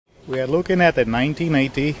We are looking at a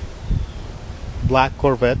 1980 Black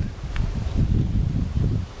Corvette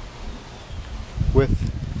with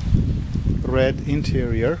red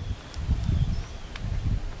interior.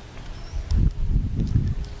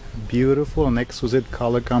 Beautiful and exquisite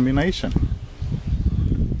color combination.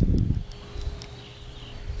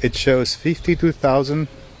 It shows 52,000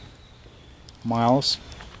 miles.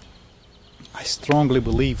 I strongly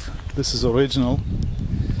believe this is original,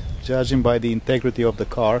 judging by the integrity of the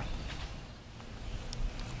car,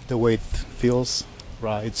 the way it feels,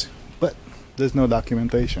 rides, but there's no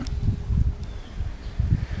documentation.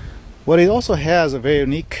 What it also has a very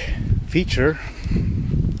unique feature,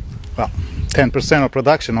 well, 10% of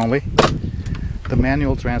production only, the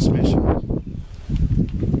manual transmission.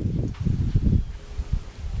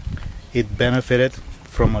 It benefited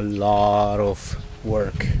from a lot of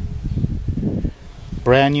work.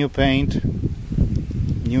 Brand new paint,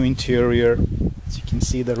 new interior, as you can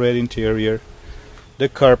see, the red interior, the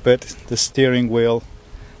carpet, the steering wheel,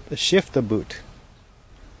 the shifter boot,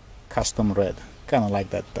 custom red, kind of like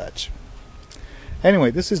that touch. Anyway,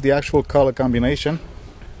 this is the actual color combination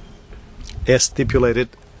as stipulated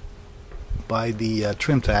by the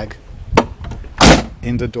trim tag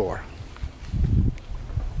in the door.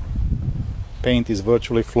 Paint is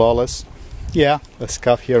virtually flawless. Yeah, a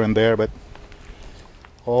scuff here and there, but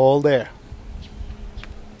all there.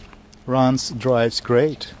 Runs, drives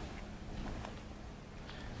great.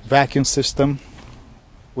 Vacuum system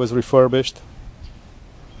was refurbished.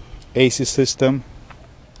 AC system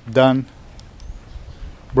done.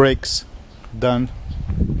 Brakes done.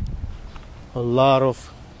 A lot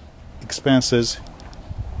of expenses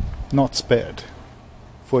not spared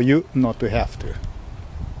for you not to have to.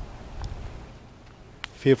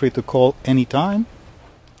 Feel free to call anytime.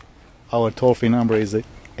 Our toll-free number is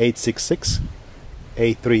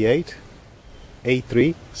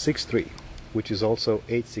 866-838-8363, which is also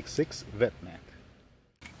 866 VETTE NET.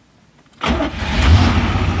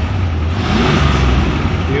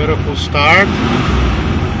 Beautiful start.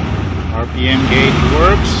 RPM gauge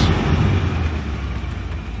works.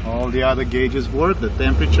 All the other gauges work. The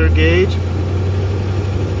temperature gauge,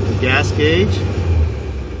 the gas gauge,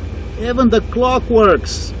 even the clock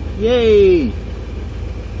works. Yay!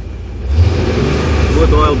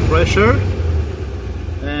 Good oil pressure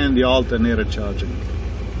and the alternator charging.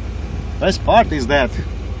 Best part is that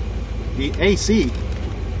the AC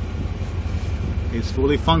is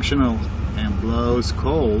fully functional and blows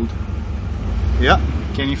cold. Yeah,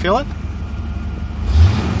 can you feel it?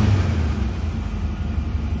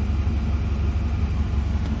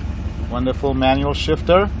 Wonderful manual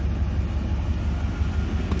shifter.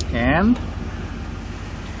 And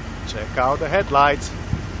check out the headlights.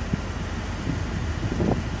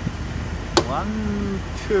 1,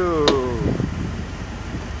 2.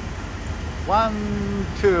 1,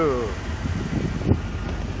 2.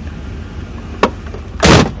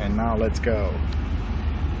 And now let's go.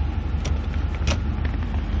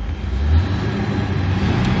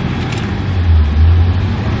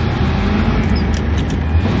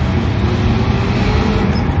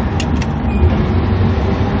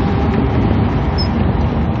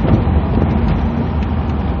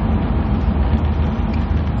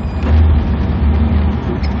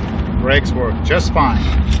 Brakes work just fine.